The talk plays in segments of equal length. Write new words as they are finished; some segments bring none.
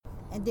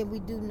And then we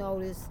do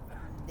notice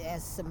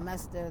as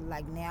semester,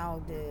 like now,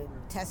 the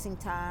testing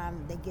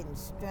time, they getting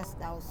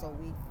stressed out. So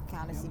we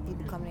kind of see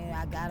people coming in.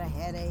 I got a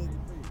headache,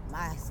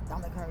 my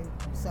stomach hurt.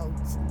 So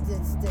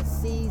the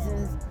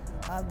seasons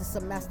of the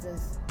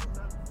semesters,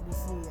 we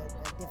see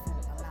a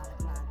different amount of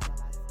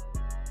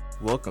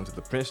clientele. Welcome to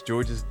the Prince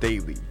George's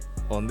Daily.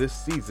 On this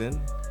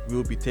season, we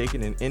will be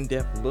taking an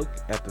in-depth look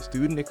at the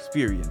student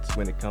experience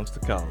when it comes to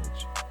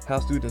college,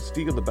 how students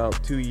feel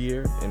about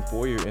 2-year and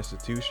 4-year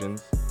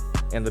institutions,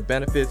 and the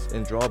benefits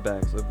and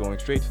drawbacks of going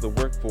straight to the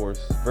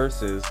workforce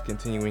versus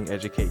continuing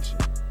education.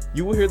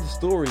 You will hear the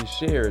stories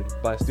shared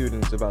by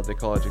students about their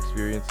college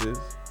experiences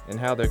and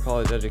how their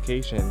college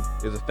education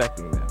is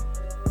affecting them.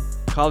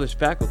 College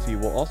faculty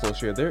will also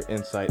share their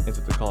insight into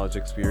the college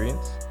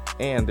experience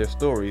and their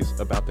stories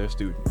about their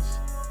students.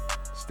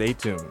 Stay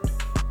tuned.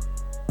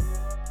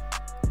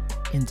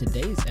 In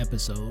today's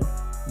episode,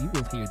 you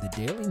will hear the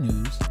daily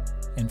news,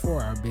 and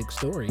for our big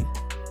story,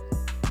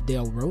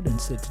 Dale Roden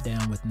sits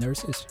down with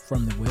nurses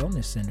from the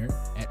Wellness Center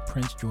at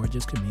Prince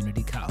George's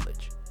Community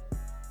College.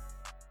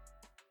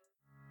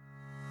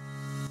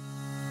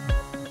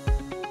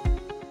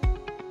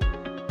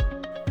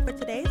 For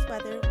today's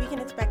weather, we can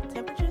expect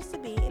temperatures to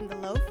be in the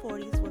low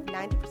 40s with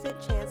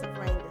 90% chance of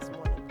rain this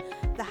morning.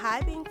 The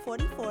high being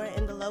 44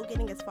 and the low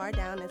getting as far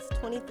down as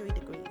 23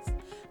 degrees.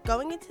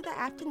 Going into the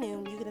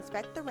afternoon, you can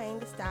expect the rain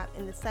to stop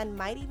and the sun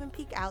might even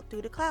peek out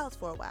through the clouds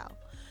for a while.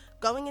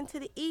 Going into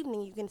the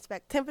evening, you can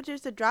expect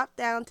temperatures to drop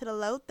down to the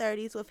low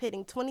 30s with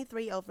hitting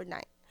 23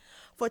 overnight.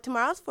 For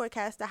tomorrow's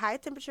forecast, the high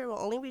temperature will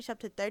only reach up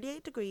to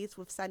 38 degrees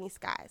with sunny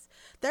skies.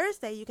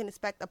 Thursday, you can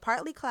expect a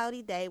partly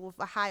cloudy day with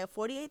a high of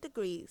 48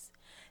 degrees.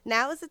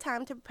 Now is the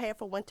time to prepare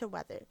for winter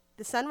weather.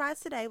 The sunrise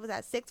today was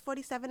at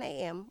 6:47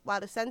 a.m.,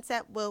 while the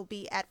sunset will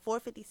be at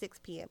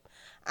 4:56 p.m.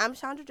 I'm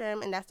Chandra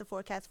Durham, and that's the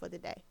forecast for the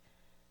day.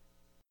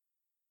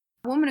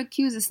 A woman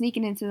accused of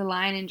sneaking into the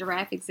lion and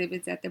giraffe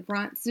exhibits at the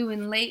Bronx Zoo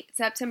in late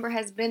September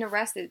has been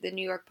arrested, the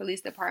New York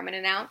Police Department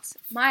announced.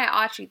 Maya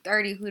Autry,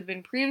 30, who had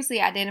been previously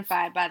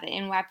identified by the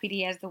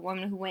NYPD as the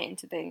woman who went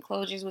into the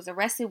enclosures, was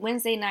arrested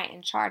Wednesday night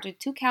and charged with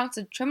 2 counts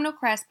of criminal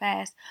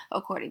trespass,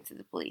 according to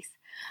the police.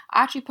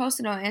 Autry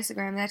posted on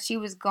Instagram that she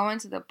was going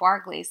to the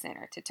Barclays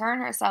Center to turn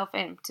herself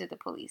in to the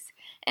police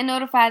and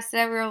notified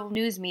several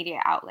news media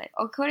outlets,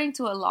 according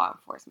to a law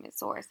enforcement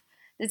source.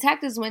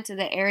 Detectives went to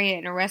the area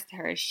and arrested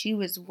her. She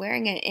was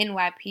wearing an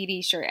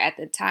NYPD shirt at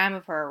the time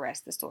of her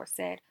arrest, the source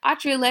said.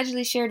 Autry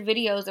allegedly shared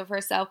videos of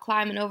herself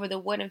climbing over the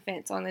wooden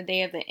fence on the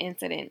day of the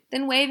incident,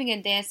 then waving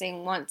and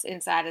dancing once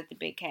inside of the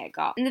Big Cat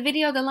Golf. In the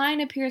video, the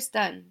lion appears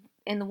stunned,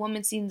 and the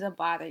woman seems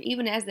unbothered,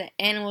 even as the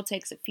animal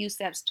takes a few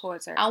steps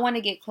towards her. "I want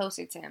to get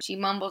closer to him," she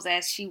mumbles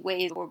as she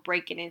waves or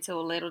breaking into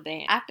a little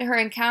dance. After her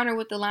encounter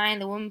with the lion,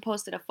 the woman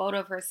posted a photo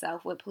of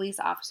herself with police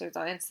officers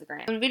on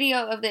Instagram. When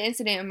video of the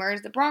incident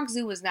emerged, the Bronx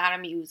Zoo was not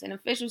amused, and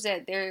officials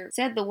said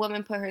the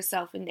woman put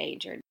herself in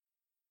danger.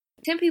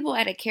 10 people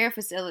at a care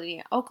facility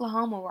in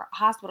Oklahoma were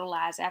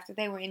hospitalized after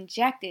they were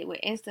injected with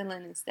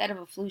insulin instead of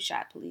a flu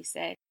shot, police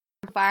said.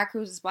 Fire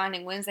crews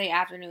responding Wednesday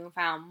afternoon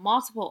found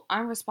multiple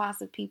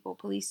unresponsive people,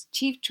 Police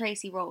Chief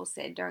Tracy Rose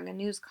said during a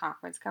news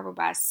conference covered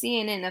by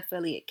CNN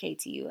affiliate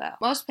KTUL.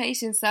 Most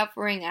patients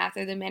suffering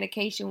after the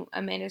medication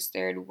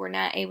administered were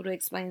not able to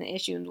explain the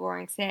issues,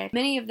 Waring said.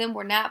 Many of them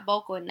were not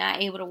vocal and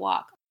not able to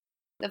walk.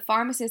 The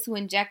pharmacist who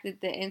injected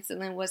the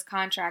insulin was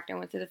contractor and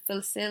went to the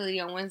facility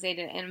on Wednesday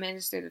to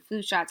administer the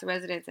flu shot to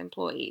residents and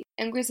employees.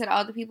 Ingrid said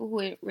all the people who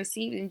had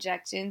received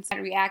injections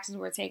had reactions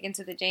were taken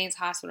to the James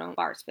Hospital in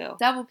Bartsville.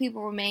 Several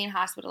people remain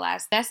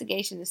hospitalized. The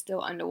investigation is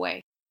still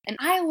underway. An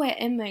Iowa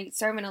inmate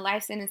serving a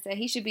life sentence said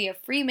he should be a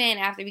free man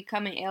after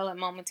becoming ill and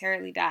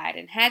momentarily died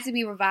and had to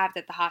be revived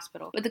at the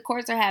hospital, but the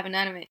courts are having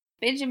none of it.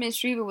 Benjamin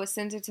Shriver was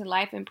sentenced to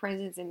life in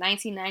prison in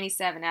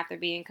 1997 after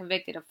being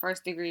convicted of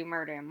first-degree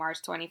murder in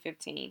March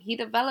 2015. He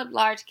developed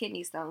large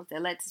kidney stones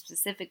that led to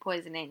specific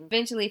poisoning,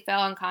 eventually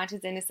fell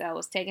unconscious in a cell,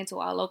 was taken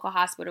to a local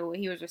hospital where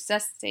he was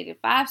resuscitated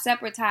 5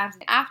 separate times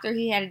after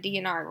he had a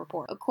DNR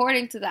report.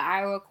 According to the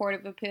Iowa Court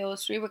of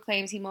Appeals, Shriver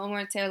claims he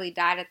momentarily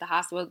died at the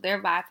hospital,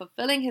 thereby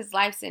fulfilling his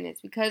life sentence.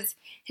 Because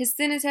his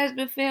sentence has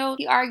been filled,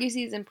 he argues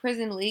he's in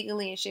prison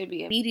legally and should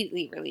be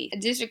immediately released. A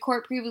district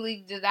court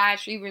previously denied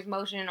Shriver's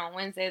motion on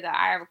Wednesday. The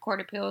Iowa Court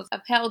of Appeals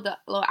upheld the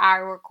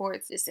Iowa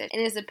court's decision.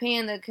 In his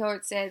opinion, the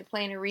court said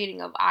plain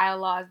reading of Iowa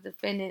law's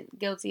defendant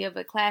guilty of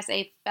a Class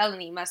A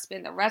felony must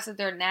spend the rest of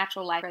their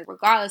natural life,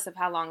 regardless of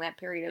how long that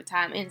period of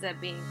time ends up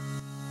being.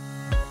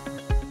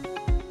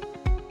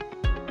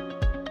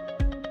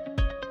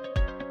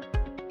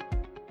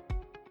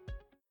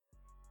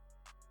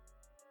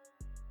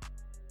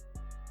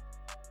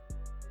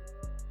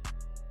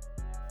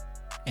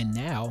 And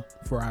now,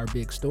 for our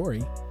big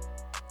story,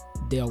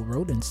 Dale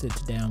Roden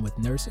sits down with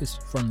nurses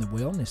from the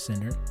Wellness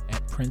Center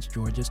at Prince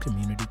George's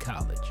Community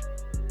College.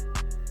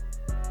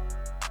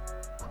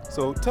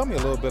 So tell me a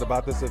little bit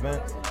about this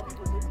event.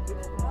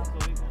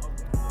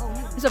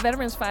 It's a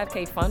Veterans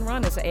 5K Fun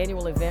Run. It's an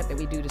annual event that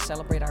we do to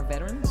celebrate our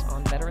veterans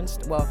on Veterans.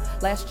 Well,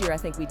 last year I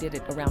think we did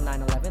it around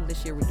 9/11.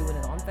 This year we're doing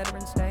it on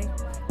Veterans Day.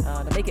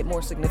 to make it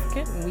more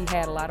significant. And we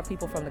had a lot of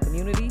people from the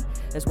community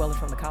as well as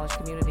from the college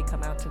community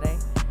come out today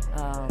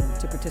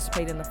to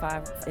participate in the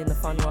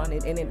fun run.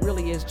 And it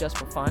really is just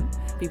for fun.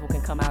 People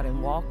can come out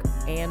and walk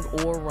and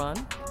or run.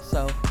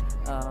 So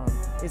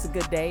it's a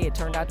good day. It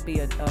turned out to be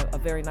a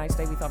very nice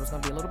day. We thought it was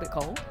going to be a little bit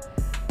cold,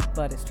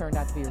 but it's turned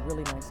out to be a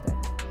really nice day.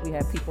 We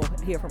have people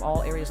here from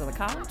all areas of the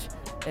college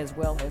as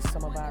well as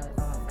some of our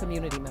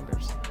community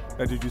members.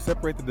 Now, did you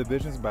separate the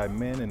divisions by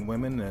men and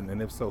women,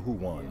 and if so, who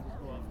won?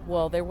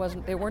 Well, there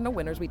were no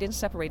winners. We didn't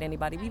separate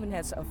anybody. We even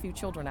had a few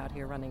children out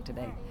here running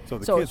today. So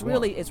the it's kids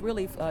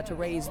really won. To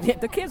raise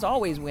the kids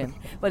always win,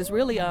 but it's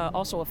really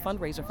also a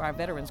fundraiser for our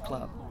Veterans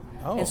Club.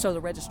 Oh. And so the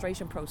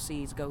registration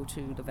proceeds go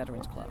to the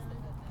Veterans Club.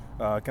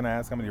 Can I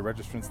ask how many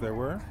registrants there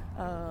were?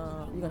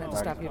 You're gonna have to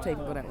stop your tape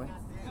and go that way.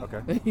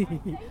 Okay.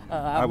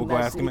 I will go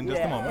ask him in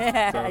just a moment.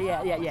 So.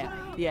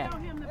 Yeah.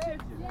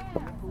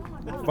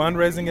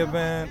 Fundraising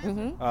event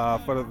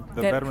for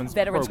the Veterans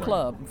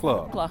Club.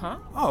 Huh?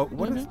 Oh,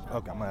 what is?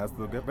 Okay, I'm gonna ask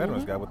the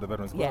Veterans guy what the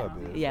Veterans Club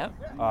is. Yeah.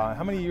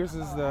 How many years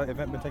has the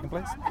event been taking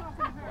place?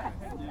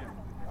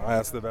 I'll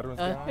ask the Veterans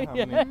guy. How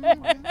many?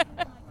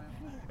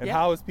 And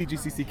how is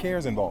PGCC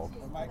Cares involved?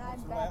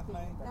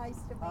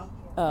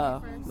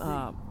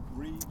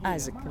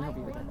 Isaac can help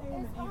you with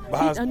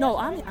that. No,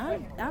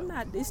 I'm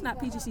not. It's not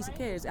PGCC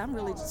Cares. I'm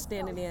really just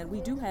standing in. We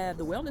do have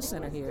the Wellness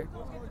Center here.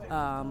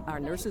 Our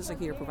nurses are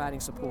here providing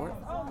support.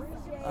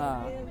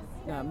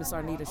 Miss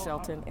Arnita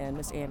Shelton and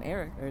Miss Ann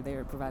Eric are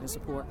there providing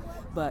support.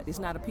 But it's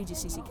not a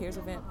PGCC Cares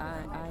event.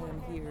 I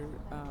am here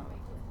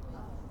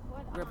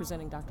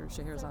representing Dr.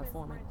 Scheherazade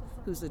Foreman,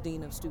 who's the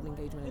Dean of Student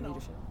Engagement and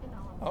Leadership.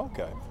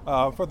 Okay.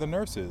 For the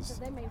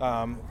nurses,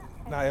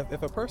 now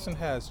if a person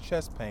has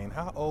chest pain,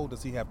 how old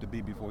does he have to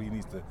be before he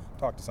needs to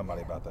talk to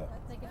somebody about that?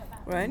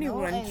 Well,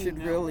 anyone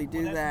should really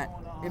do that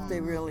if they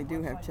really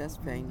do have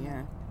chest pain,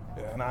 yeah.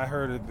 And I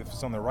heard if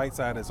it's on the right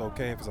side, it's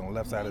okay. If it's on the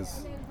left side,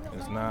 it's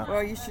not.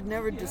 Well, you should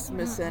never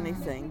dismiss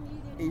anything.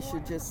 You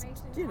should just,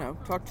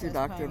 talk to your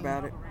doctor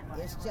about it.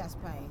 It's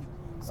chest pain.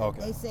 So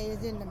Okay. they say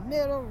it's in the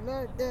middle,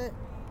 the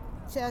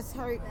chest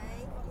hurt,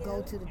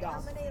 go to the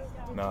doctor.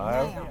 Now,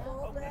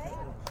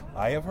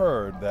 I have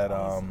heard that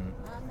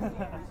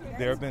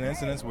there have been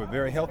incidents where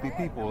very healthy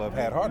people have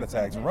had heart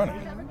attacks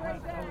running.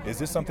 Is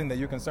this something that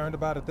you're concerned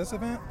about at this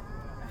event?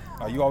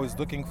 Are you always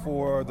looking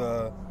for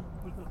the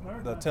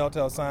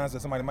telltale signs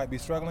that somebody might be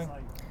struggling?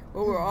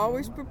 Well, we're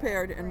always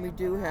prepared, and we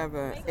do have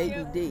an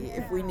AED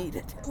if we need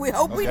it. We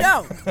hope we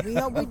don't. We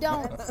hope we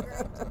don't.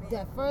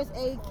 That first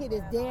aid kit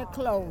is there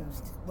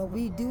closed, but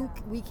we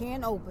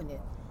can open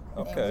it.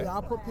 Okay. And we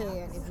are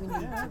prepared if we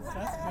need to.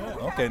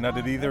 Okay, now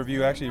did either of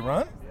you actually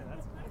run?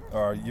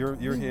 Or you're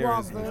We here?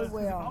 walk very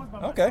well.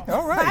 Okay,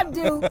 all right. I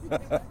do.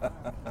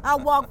 I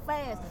walk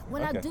fast.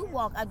 When I Okay. do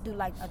walk, I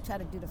try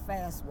to do the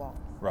fast walk.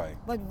 Right.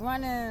 But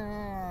running,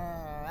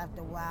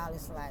 after a while,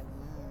 it's like,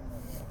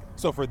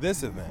 So for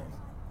this event,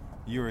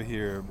 you were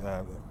here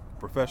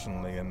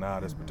professionally and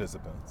not as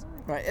participants.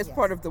 Right, it's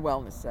part of the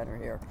Wellness Center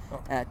here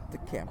at the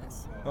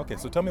campus. Okay,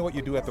 so tell me what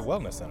you do at the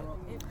Wellness Center.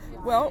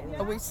 Well,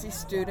 we see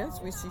students,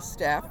 we see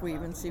staff, we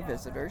even see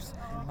visitors.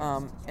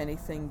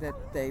 Anything that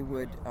they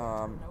would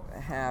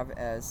have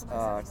as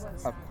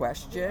a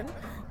question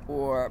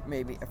or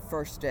maybe a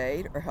first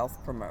aid or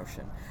health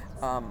promotion.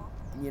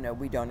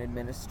 We don't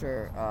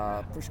administer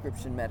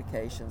prescription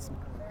medications,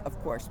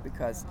 of course,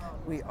 because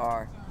we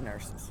are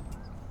nurses.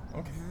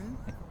 Okay.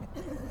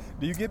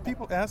 Do you get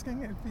people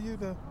asking for you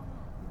to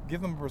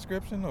give them a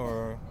prescription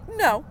or?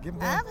 No. Give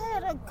them? I've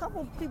had a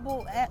couple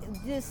people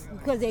just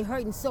because they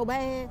hurting so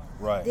bad.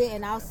 Right.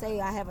 And I'll say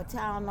I have a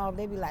Tylenol.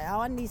 They be like,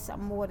 oh, I need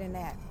something more than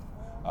that.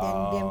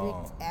 Then we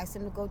ask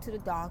them to go to the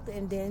doctor,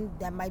 and then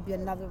that might be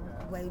another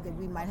way that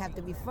we might have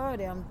to refer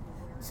them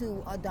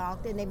to a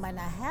doctor, and they might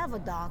not have a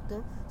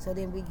doctor. So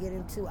then we get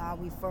into our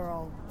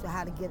referral to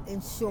how to get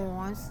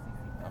insurance.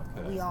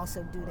 Okay. We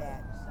also do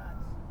that.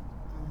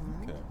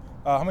 Okay.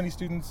 How many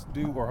students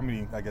or how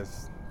many,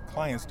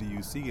 clients do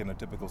you see in a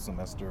typical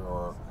semester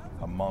or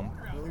a month,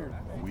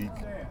 a week?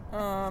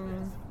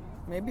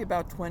 Maybe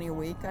about 20 a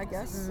week, I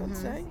guess, I'd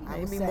say. I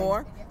would Maybe say.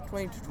 more,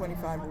 20 to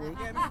 25 a week.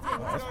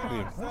 That's pretty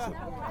impressive.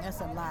 That's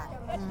a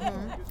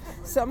lot.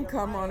 Some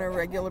come on a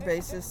regular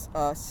basis,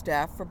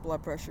 staff for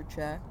blood pressure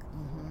check.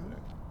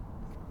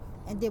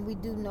 And then we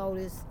do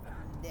notice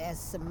as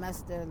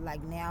semester,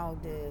 like now,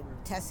 the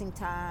testing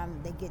time,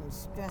 they getting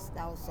stressed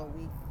out, so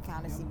we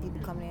kind of see people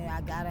coming in,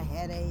 I got a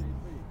headache,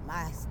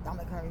 my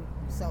stomach hurt.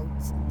 So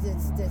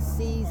the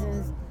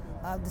seasons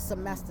of the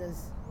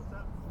semesters,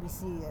 we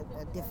see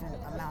a different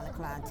amount of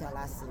clientele,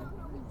 I see.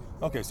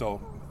 Okay,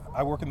 so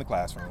I work in the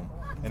classroom,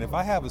 and if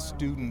I have a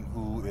student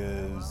who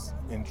is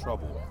in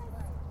trouble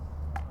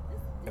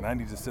and I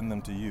need to send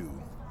them to you,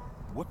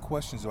 what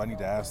questions do I need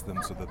to ask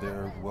them so that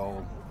they're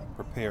well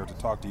prepared to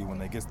talk to you when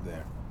they get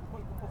there?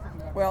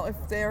 Well, if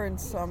they're in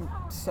some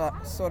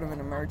sort of an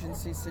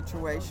emergency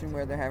situation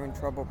where they're having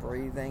trouble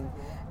breathing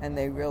and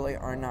they really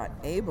are not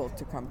able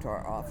to come to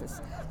our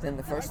office, then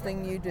the first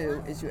thing you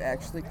do is you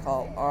actually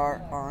call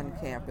our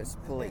on-campus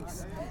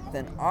police.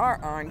 Then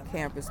our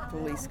on-campus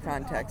police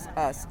contacts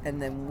us,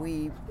 and then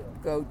we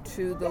go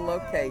to the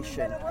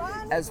location,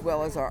 as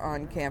well as our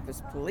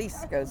on-campus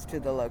police goes to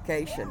the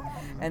location.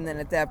 And then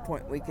at that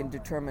point we can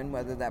determine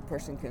whether that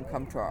person can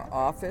come to our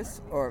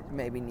office or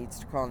maybe needs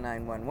to call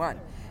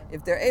 911.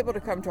 If they're able to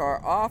come to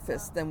our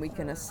office, then we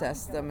can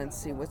assess them and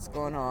see what's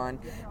going on.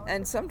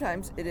 And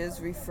sometimes it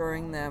is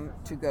referring them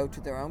to go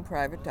to their own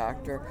private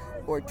doctor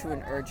or to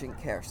an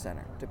urgent care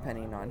center,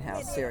 depending on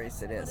how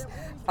serious it is.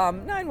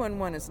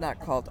 911 is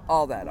not called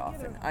all that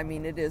often. I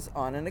mean, it is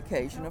on an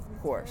occasion, of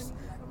course,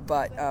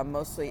 but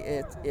mostly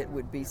it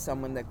would be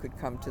someone that could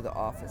come to the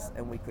office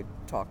and we could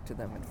talk to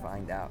them and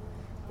find out,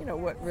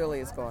 what really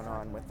is going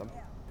on with them.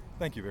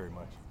 Thank you very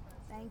much.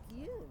 Thank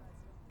you.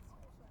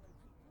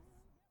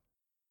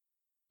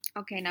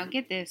 Okay, now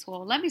get this.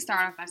 Well, let me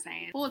start off by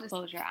saying, full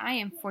disclosure, I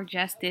am for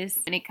justice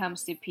when it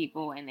comes to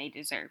people and they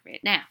deserve it.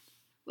 Now,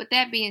 with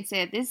that being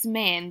said, this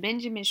man,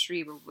 Benjamin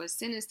Strieber, was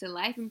sentenced to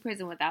life in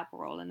prison without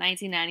parole in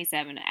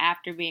 1997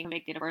 after being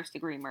convicted of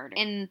first-degree murder.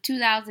 In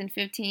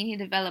 2015, he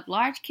developed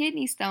large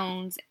kidney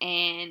stones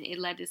and it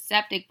led to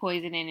septic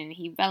poisoning and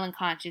he fell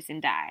unconscious and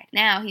died.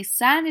 Now, he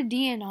signed a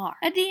DNR.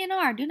 A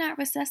DNR, do not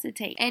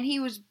resuscitate. And he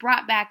was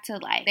brought back to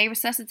life. They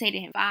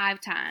resuscitated him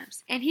 5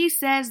 times. And he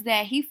says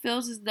that he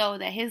feels as though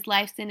that his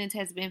life sentence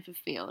has been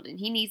fulfilled and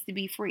he needs to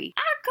be free.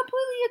 I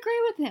completely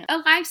agree with him. A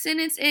life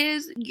sentence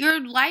is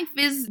your life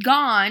is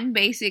gone,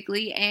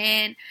 basically,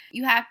 and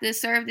you have to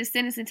serve this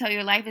sentence until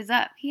your life is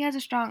up. He has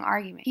a strong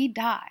argument. He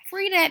died.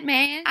 Free that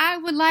man. I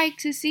would like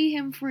to see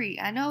him free.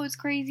 I know it's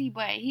crazy,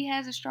 but he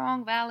has a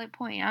strong, valid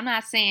point. I'm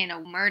not saying a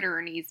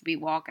murderer needs to be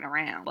walking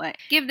around, but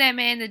give that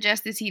man the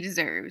justice he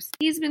deserves.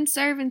 He's been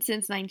serving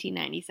since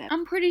 1997.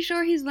 I'm pretty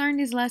sure he's learned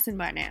his lesson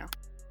by now.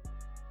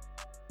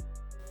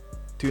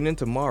 Tune in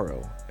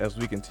tomorrow as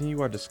we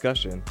continue our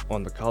discussion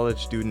on the college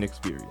student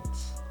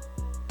experience.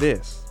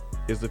 This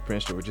is the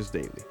Prince George's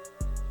Daily.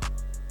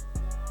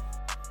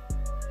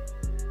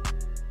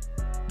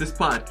 This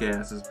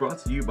podcast is brought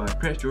to you by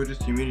Prince George's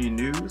Community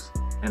News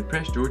and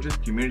Prince George's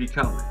Community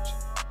College,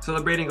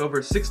 celebrating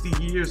over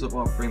 60 years of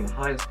offering the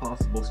highest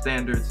possible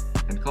standards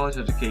in college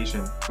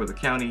education for the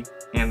county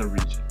and the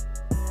region.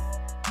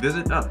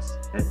 Visit us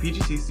at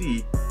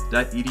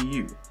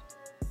pgcc.edu.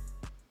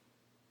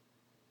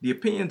 The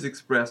opinions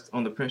expressed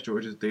on the Prince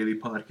George's Daily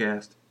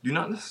podcast do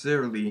not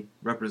necessarily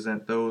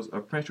represent those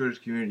of Prince George's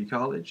Community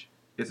College,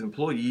 its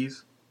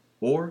employees,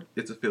 or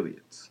its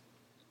affiliates.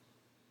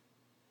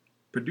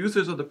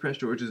 Producers of the Prince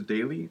George's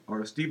Daily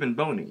are Stephen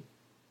Boney,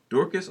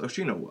 Dorcas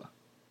Oshinowa,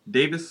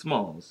 Davis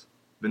Smalls,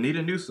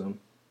 Vanita Newsom,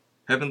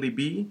 Heavenly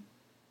B,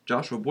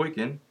 Joshua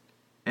Boykin,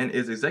 and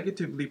is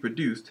executively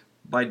produced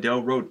by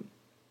Del Roden.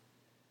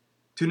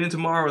 Tune in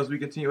tomorrow as we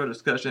continue our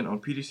discussion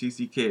on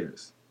PGCC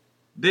Cares.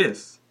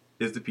 This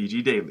is the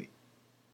PG Daily.